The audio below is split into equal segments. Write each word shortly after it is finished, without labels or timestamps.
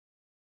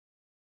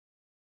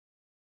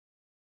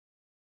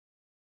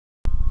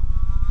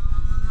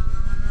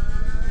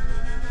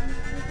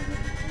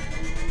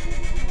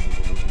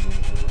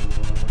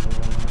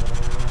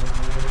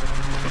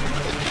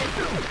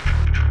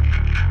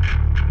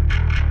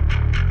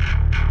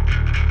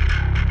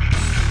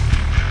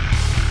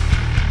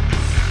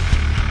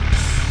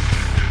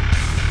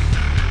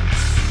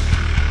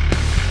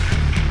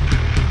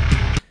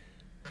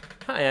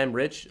I'm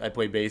Rich. I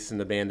play bass in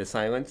the band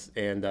Asylence,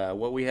 and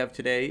what we have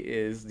today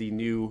is the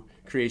new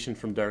creation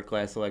from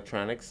Darkglass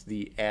Electronics,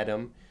 the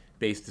ADAM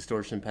bass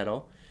distortion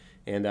pedal.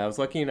 And I was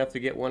lucky enough to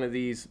get one of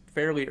these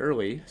fairly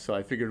early, so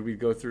I figured we'd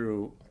go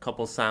through a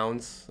couple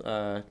sounds,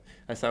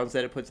 sounds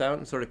that it puts out,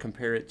 and sort of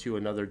compare it to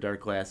another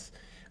Darkglass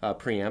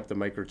preamp, the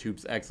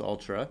Microtubes X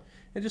Ultra,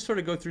 and just sort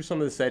of go through some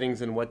of the settings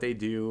and what they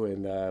do,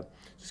 and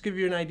just give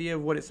you an idea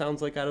of what it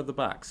sounds like out of the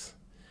box.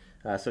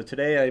 So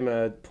today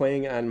I'm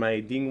playing on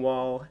my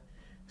Dingwall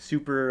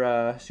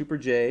Super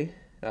J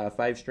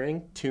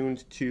 5-string,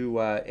 tuned to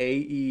A,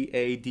 E,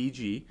 A, D,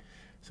 G.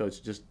 So it's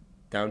just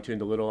down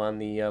tuned a little on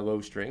the low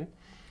string.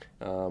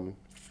 So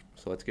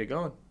let's get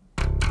going.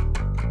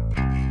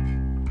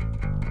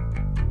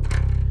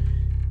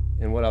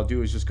 And what I'll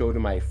do is just go to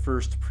my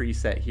first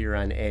preset here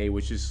on A,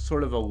 which is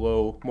sort of a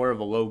low, more of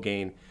a low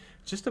gain,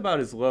 just about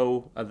as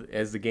low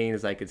as the gain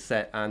as I could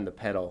set on the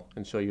pedal,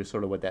 and show you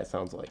sort of what that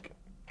sounds like.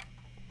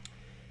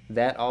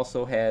 That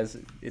also has,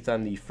 it's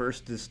on the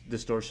first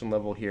distortion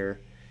level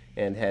here,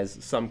 and has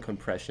some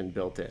compression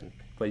built in.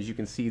 But as you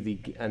can see,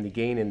 on the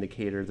gain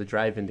indicator, the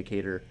drive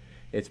indicator,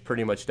 it's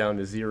pretty much down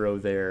to 0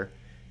 there,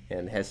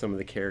 and has some of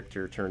the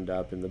character turned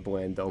up and the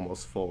blend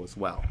almost full as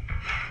well.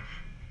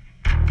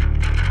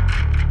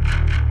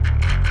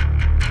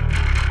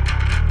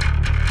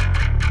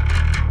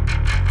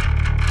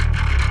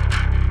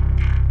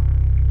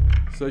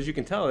 So as you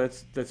can tell,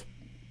 that's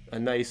a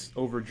nice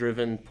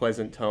overdriven,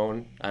 pleasant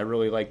tone. I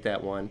really like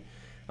that one.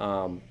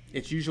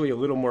 It's usually a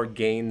little more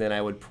gain than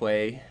I would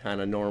play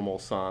on a normal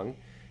song,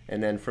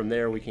 and then from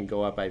there we can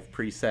go up. I've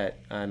preset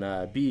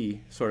on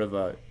B sort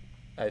of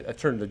I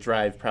turned the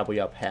drive probably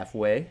up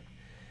halfway.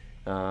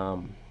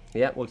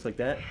 Yeah, looks like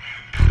that.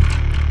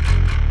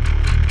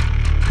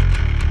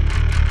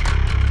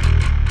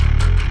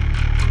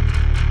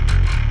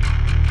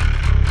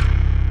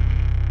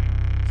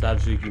 So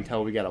obviously you can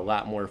tell we got a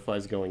lot more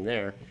fuzz going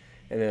there.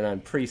 And then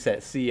on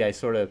preset C, I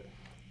sort of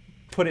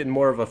put it in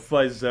more of a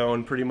fuzz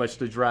zone, pretty much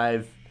the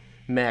drive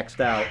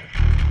maxed out.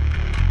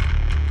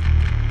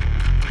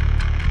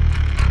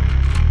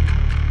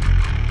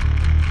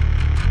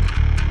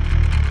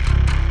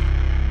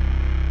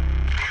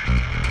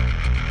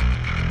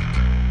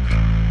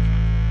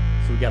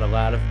 So we got a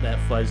lot of that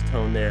fuzz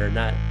tone there,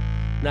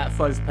 not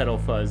fuzz pedal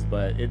fuzz,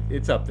 but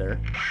it's up there.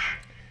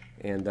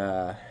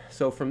 And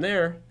so from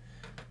there,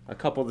 a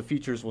couple of the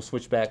features will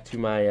switch back to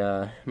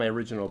my my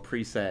original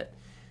preset.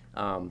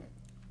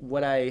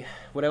 What I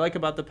like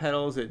about the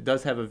pedals, it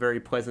does have a very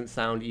pleasant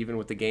sound even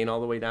with the gain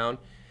all the way down.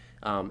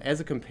 As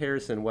a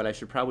comparison, what I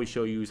should probably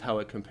show you is how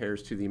it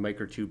compares to the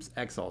Microtubes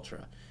X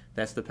Ultra.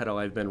 That's the pedal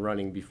I've been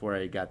running before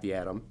I got the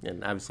ADAM,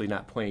 and obviously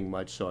not playing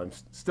much, so I'm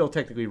still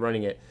technically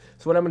running it.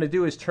 So what I'm going to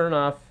do is turn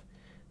off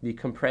the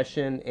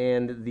compression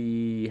and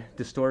the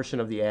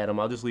distortion of the ADAM.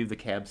 I'll just leave the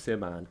cab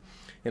sim on,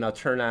 and I'll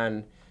turn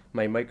on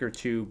my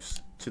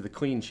Microtubes to the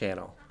clean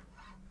channel.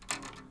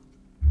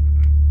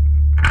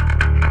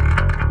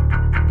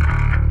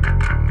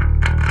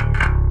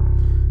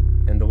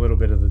 And a little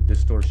bit of the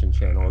distortion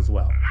channel as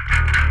well.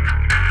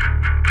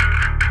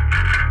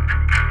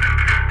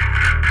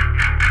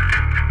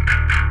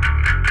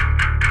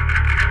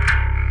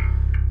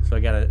 So I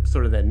got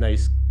sort of that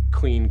nice,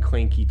 clean,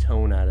 clanky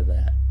tone out of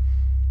that.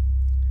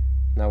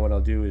 Now what I'll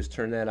do is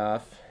turn that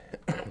off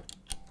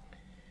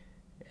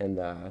and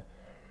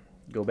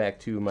go back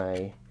to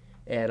my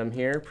ADAM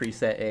here,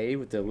 preset A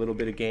with a little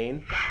bit of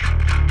gain.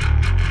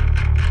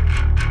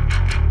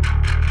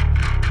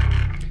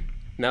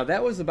 Now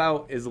that was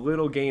about as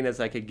little gain as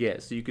I could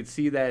get, so you could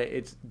see that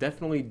it's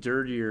definitely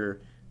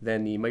dirtier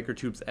than the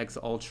Microtubes X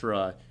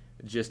Ultra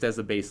just as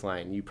a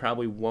baseline. You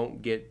probably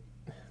won't get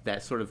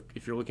that sort of,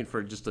 if you're looking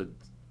for just a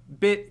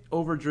bit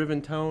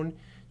overdriven tone,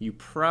 you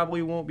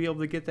probably won't be able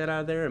to get that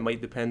out of there. It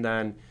might depend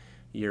on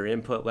your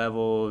input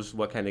levels,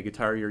 what kind of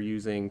guitar you're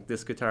using.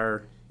 This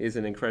guitar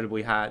isn't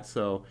incredibly hot,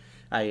 so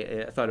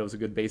I thought it was a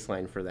good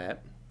baseline for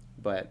that.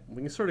 But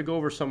we can sort of go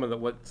over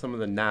what some of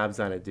the knobs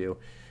on it do.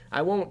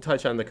 I won't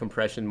touch on the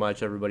compression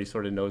much. Everybody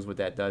sort of knows what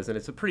that does, and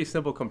it's a pretty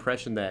simple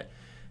compression that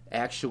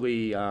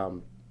actually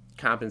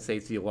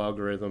compensates the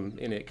logarithm,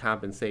 and it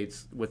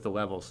compensates with the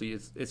level. So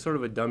it's sort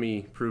of a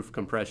dummy-proof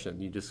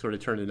compression. You just sort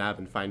of turn the knob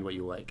and find what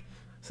you like.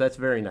 So that's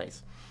very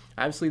nice.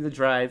 Obviously the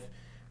drive.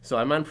 So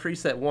I'm on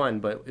preset 1,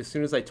 but as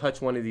soon as I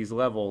touch one of these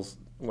levels,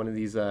 one of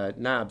these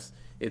knobs,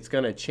 it's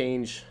going to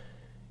change.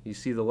 You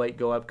see the light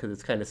go up because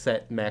it's kind of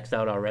set, maxed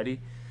out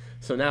already.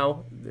 So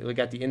now I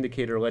got the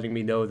indicator letting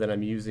me know that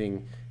I'm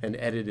using an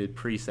edited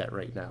preset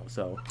right now.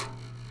 So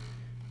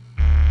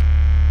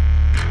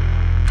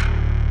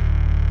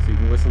you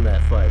can listen to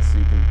that fuzz. So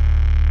you can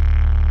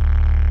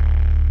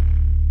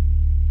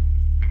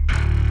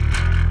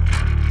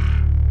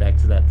back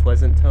to that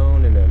pleasant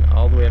tone, and then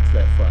all the way up to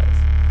that fuzz.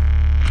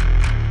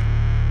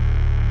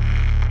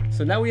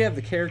 So now we have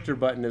the character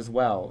button as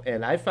well,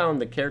 and I found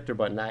the character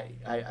button,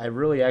 I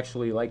really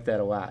actually like that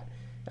a lot.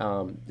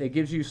 It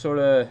gives you sort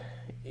of,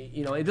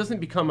 you know, it doesn't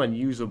become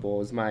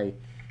unusable is my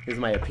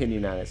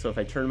opinion on it. So if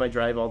I turn my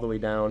drive all the way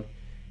down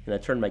and I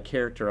turn my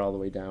character all the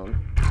way down,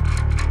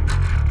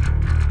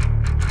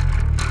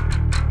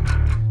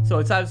 So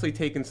it's obviously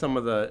taken some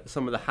of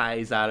the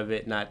highs out of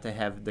it, not to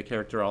have the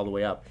character all the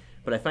way up.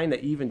 But I find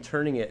that even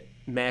turning it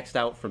maxed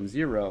out from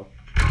 0,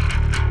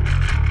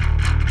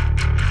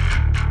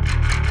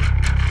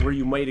 where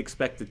you might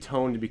expect the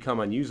tone to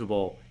become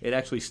unusable, it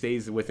actually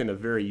stays within a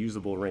very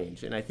usable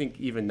range. And I think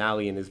even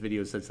Nolly in his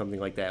video said something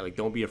like that, like,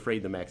 don't be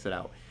afraid to max it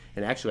out.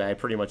 And actually, I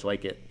pretty much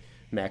like it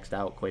maxed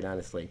out, quite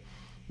honestly.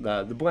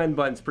 The blend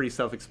button's pretty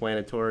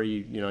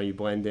self-explanatory. You know, you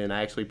blend in.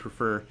 I actually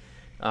prefer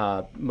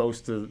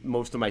most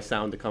of my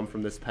sound to come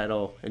from this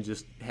pedal and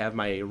just have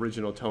my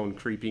original tone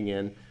creeping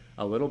in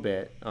a little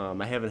bit.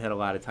 I haven't had a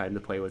lot of time to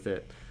play with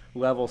it.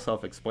 Level,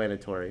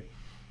 self-explanatory.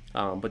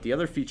 But the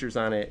other features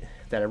on it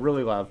that I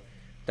really love,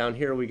 down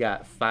here we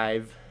got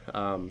 5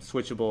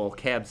 switchable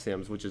cab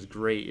sims, which is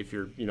great if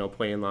you're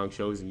playing long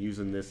shows and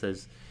using this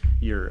as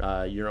your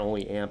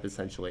only amp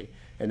essentially.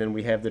 And then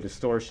we have the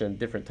distortion,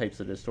 different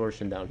types of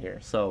distortion down here.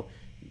 So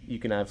you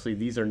can obviously,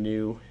 these are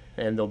new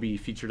and they'll be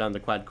featured on the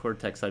Quad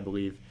Cortex, I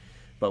believe.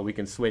 But we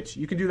can switch.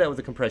 You can do that with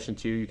the compression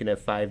too. You can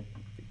have 5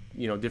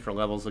 different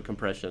levels of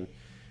compression.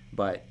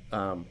 But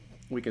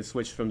we can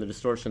switch from the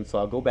distortion. So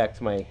I'll go back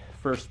to my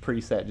first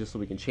preset just so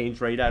we can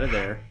change right out of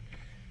there.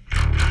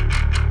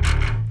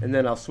 And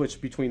then I'll switch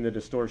between the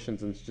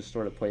distortions and just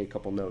sort of play a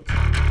couple notes.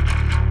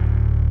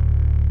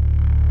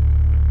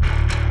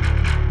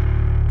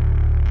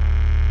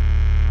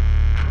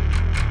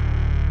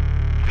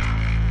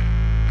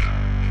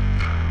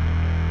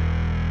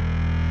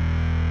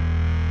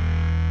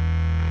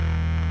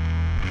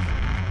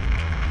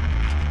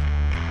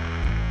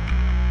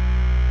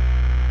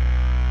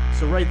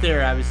 So right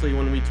there, obviously,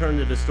 when we turn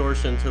the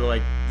distortion to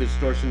like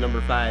distortion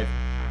number 5,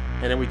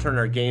 and then we turn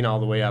our gain all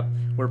the way up,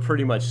 we're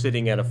pretty much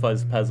sitting at a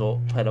fuzz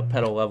pedal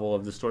level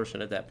of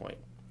distortion at that point.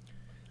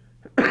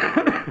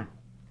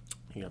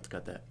 You have to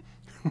cut that.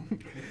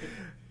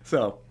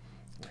 So,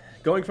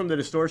 going from the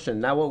distortion,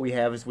 now what we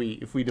have is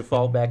if we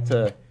default back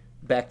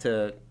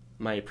to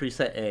my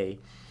preset A,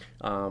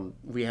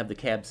 we have the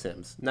cab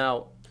sims.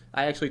 Now,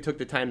 I actually took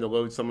the time to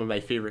load some of my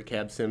favorite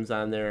cab sims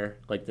on there,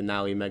 like the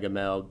Nolly Mega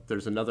Meld.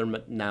 There's another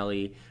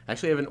Nolly. I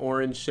actually have an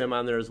orange sim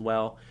on there as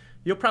well.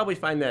 You'll probably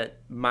find that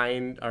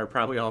mine are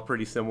probably all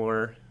pretty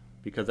similar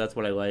because that's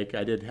what I like.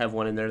 I did have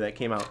one in there that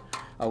came out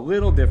a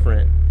little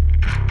different,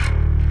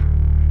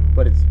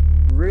 but it's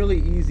really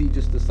easy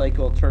just to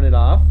cycle, turn it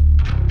off.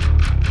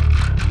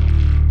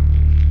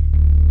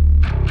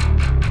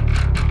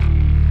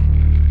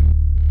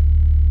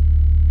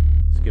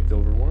 Skipped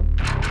over one.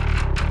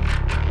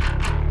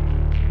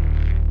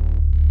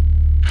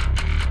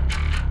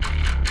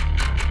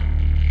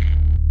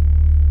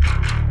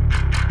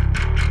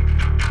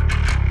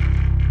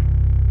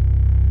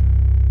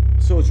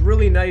 So it's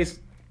really nice,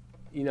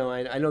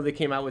 I know they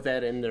came out with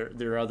that in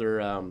their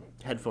other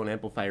headphone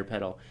amplifier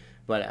pedal,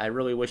 but I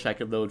really wish I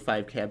could load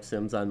 5 cab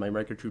sims on my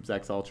Microtubes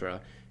X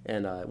Ultra.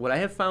 And what I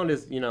have found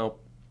is,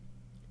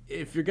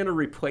 if you're going to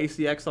replace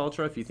the X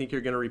Ultra, if you think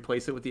you're going to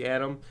replace it with the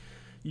Atom,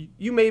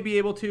 you may be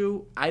able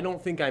to. I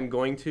don't think I'm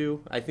going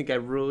to. I think I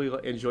really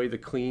enjoy the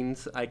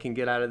cleans I can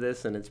get out of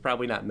this, and it's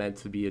probably not meant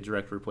to be a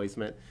direct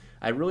replacement.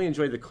 I really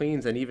enjoy the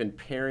cleans, and even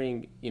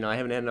pairing, I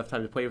haven't had enough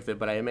time to play with it,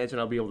 but I imagine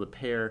I'll be able to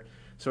pair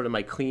sort of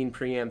my clean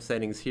preamp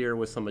settings here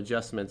with some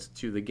adjustments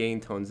to the gain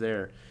tones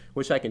there,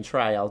 which I can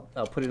try. I'll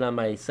put it on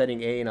my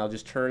setting A, and I'll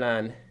just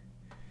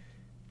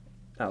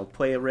I'll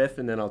play a riff,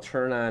 and then I'll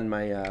turn on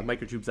my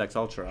Microtubes X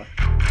Ultra.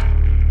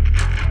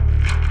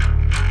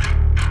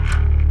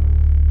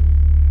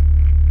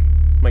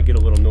 Might get a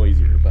little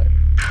noisier, but...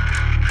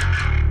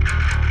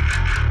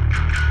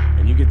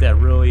 And you get that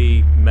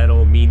really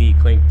metal, meany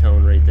clink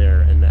tone right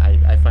there, and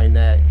I find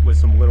that with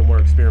some little more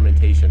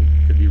experimentation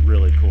could be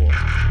really cool.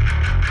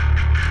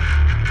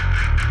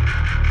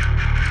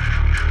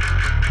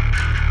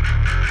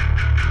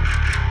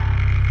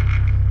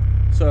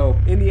 So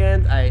in the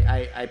end,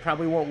 I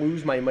probably won't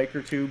lose my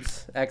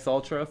Microtubes X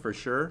Ultra for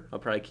sure. I'll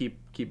probably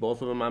keep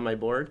both of them on my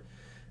board.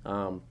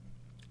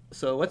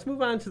 So let's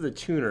move on to the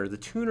tuner. The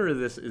tuner of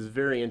this is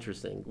very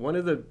interesting. One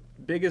of the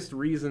biggest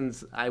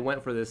reasons I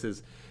went for this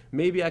is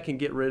maybe I can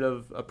get rid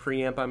of a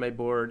preamp on my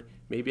board.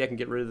 Maybe I can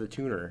get rid of the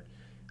tuner.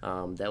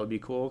 That would be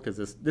cool because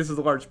this is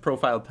a large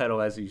profile pedal,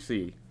 as you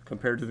see,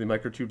 compared to the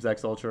Microtubes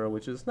X Ultra,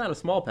 which is not a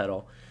small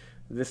pedal.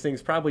 This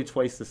thing's probably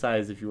twice the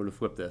size if you were to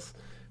flip this.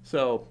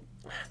 So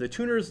the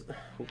tuner's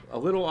a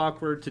little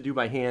awkward to do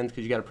by hand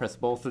because you got to press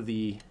both of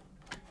the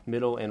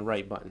middle and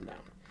right button down.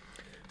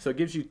 So it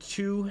gives you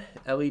 2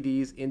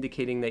 LEDs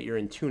indicating that you're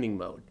in tuning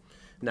mode.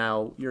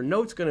 Now your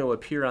note's going to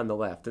appear on the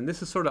left, and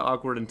this is sort of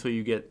awkward until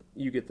you get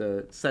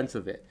the sense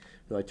of it.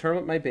 So I turn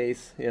up my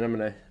bass, and I'm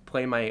going to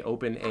play my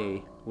open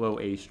A, low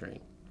A string.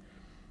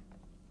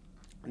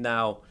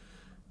 Now,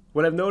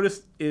 what I've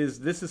noticed is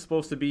this is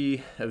supposed to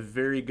be a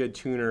very good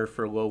tuner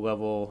for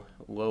low-level,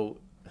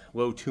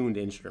 low-tuned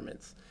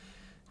instruments.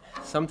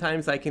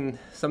 Sometimes I can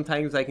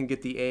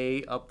get the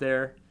A up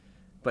there,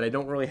 but I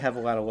don't really have a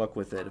lot of luck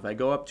with it. If I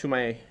go up to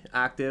my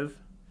octave,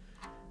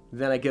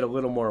 then I get a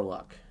little more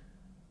luck.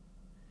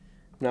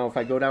 Now if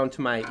I go down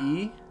to my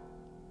E,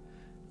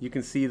 you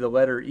can see the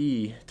letter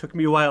E. It took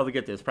me a while to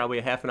get this, probably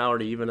a half an hour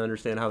to even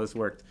understand how this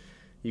worked.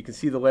 You can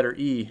see the letter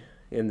E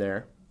in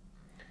there.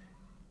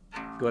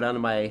 Go down to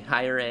my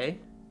higher A,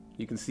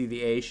 you can see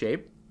the A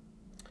shape,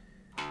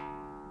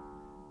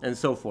 and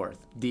so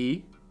forth.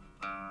 D,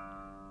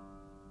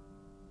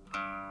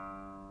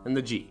 and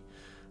the G.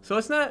 So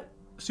it's not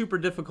super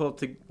difficult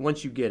to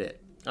once you get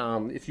it.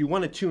 If you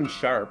want to tune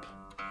sharp,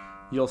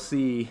 you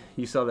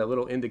saw that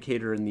little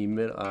indicator in the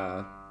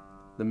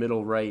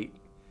middle right.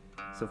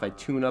 So if I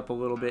tune up a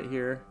little bit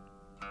here,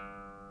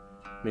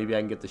 maybe I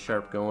can get the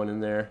sharp going in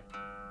there.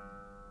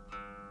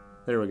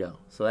 There we go.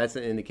 So that's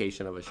an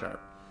indication of a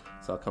sharp.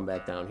 So I'll come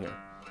back down here.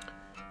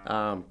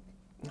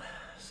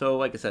 So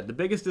like I said, the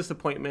biggest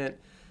disappointment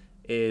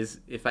is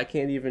if I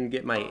can't even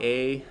get my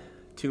A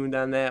tuned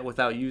on that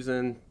without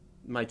using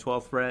my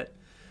 12th fret.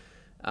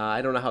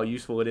 I don't know how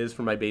useful it is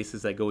for my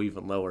basses that go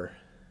even lower.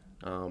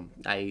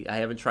 I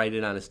haven't tried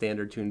it on a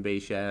standard tuned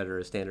bass yet or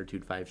a standard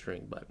tuned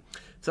 5-string, but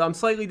so I'm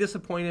slightly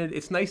disappointed.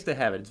 It's nice to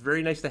have it. It's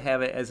very nice to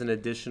have it as an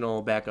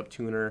additional backup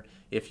tuner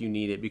if you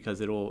need it, because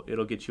it'll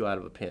get you out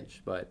of a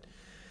pinch. But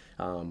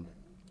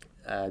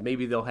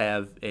maybe they'll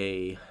have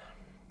a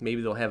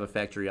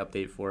factory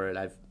update for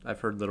it. I've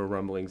heard little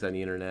rumblings on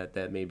the internet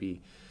that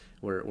maybe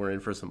we're in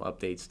for some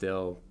updates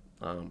still.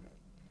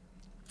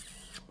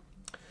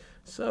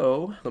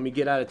 So let me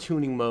get out of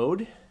tuning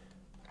mode.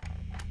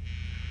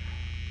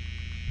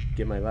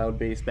 Get my loud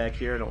bass back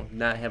here. I don't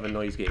not have a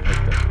noise gate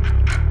hooked up.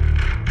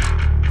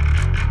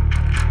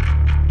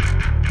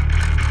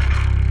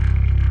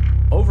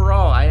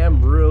 Overall, I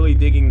am really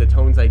digging the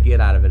tones I get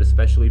out of it,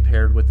 especially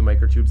paired with the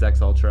Microtubes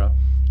X Ultra.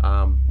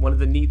 One of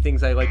the neat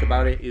things I like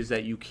about it is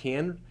that you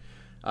can,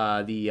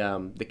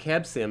 the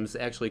cab sims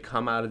actually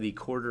come out of the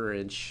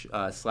 1/4-inch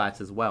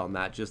slots as well,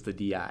 not just the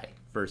DI,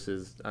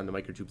 versus on the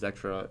Microtubes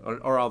Extra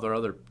or all their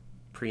other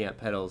preamp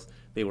pedals,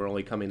 they were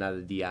only coming out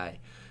of the DI.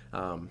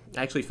 I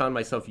actually found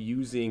myself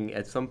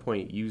at some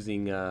point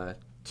using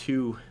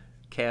 2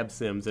 cab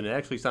sims, and it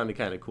actually sounded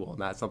kind of cool.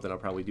 Not something I'll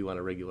probably do on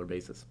a regular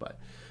basis, but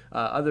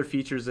other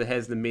features, it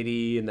has the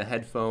MIDI and the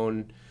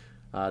headphone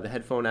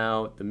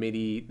out, the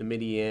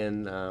MIDI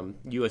in,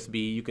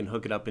 USB. You can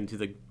hook it up into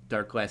the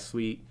Darkglass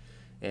suite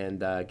and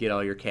get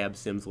all your cab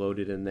sims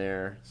loaded in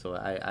there. So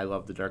I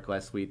love the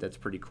Darkglass suite. That's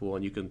pretty cool,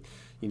 and you can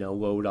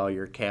load all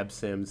your cab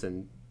sims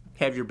and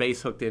have your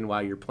bass hooked in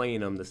while you're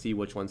playing them to see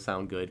which ones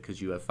sound good, because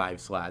you have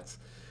 5 slots.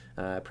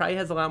 It probably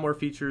has a lot more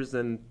features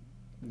than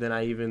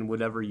I even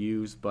would ever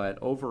use, but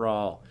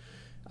overall,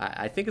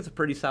 I think it's a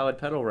pretty solid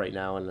pedal right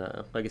now. And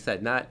like I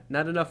said, not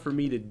enough for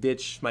me to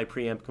ditch my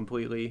preamp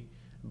completely,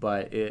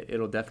 but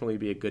it'll definitely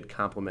be a good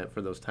complement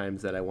for those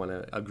times that I want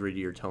a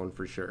grittier tone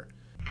for sure.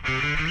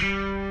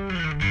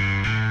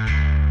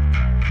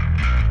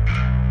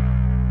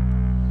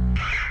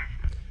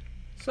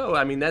 So,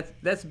 I mean,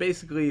 that's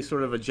basically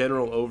sort of a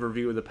general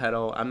overview of the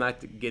pedal. I'm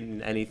not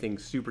getting anything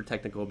super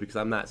technical because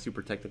I'm not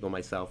super technical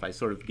myself. I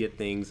sort of get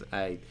things,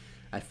 I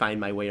find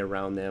my way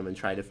around them and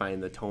try to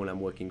find the tone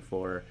I'm looking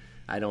for.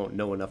 I don't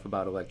know enough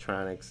about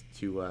electronics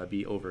to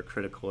be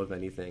overcritical of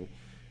anything.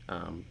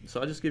 So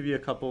I'll just give you a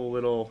couple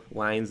little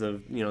lines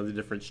of the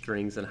different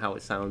strings and how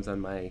it sounds on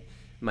my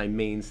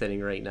main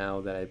setting right now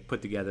that I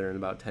put together in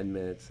about 10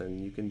 minutes, and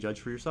you can judge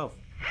for yourself.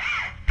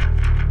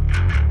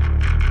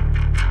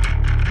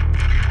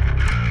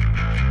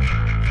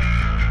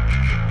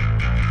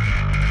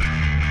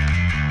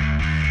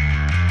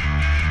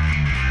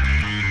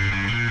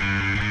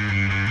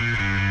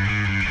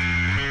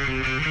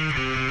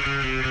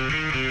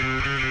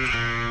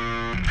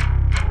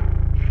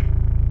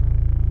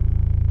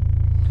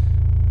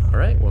 All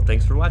right, well,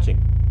 thanks for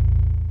watching.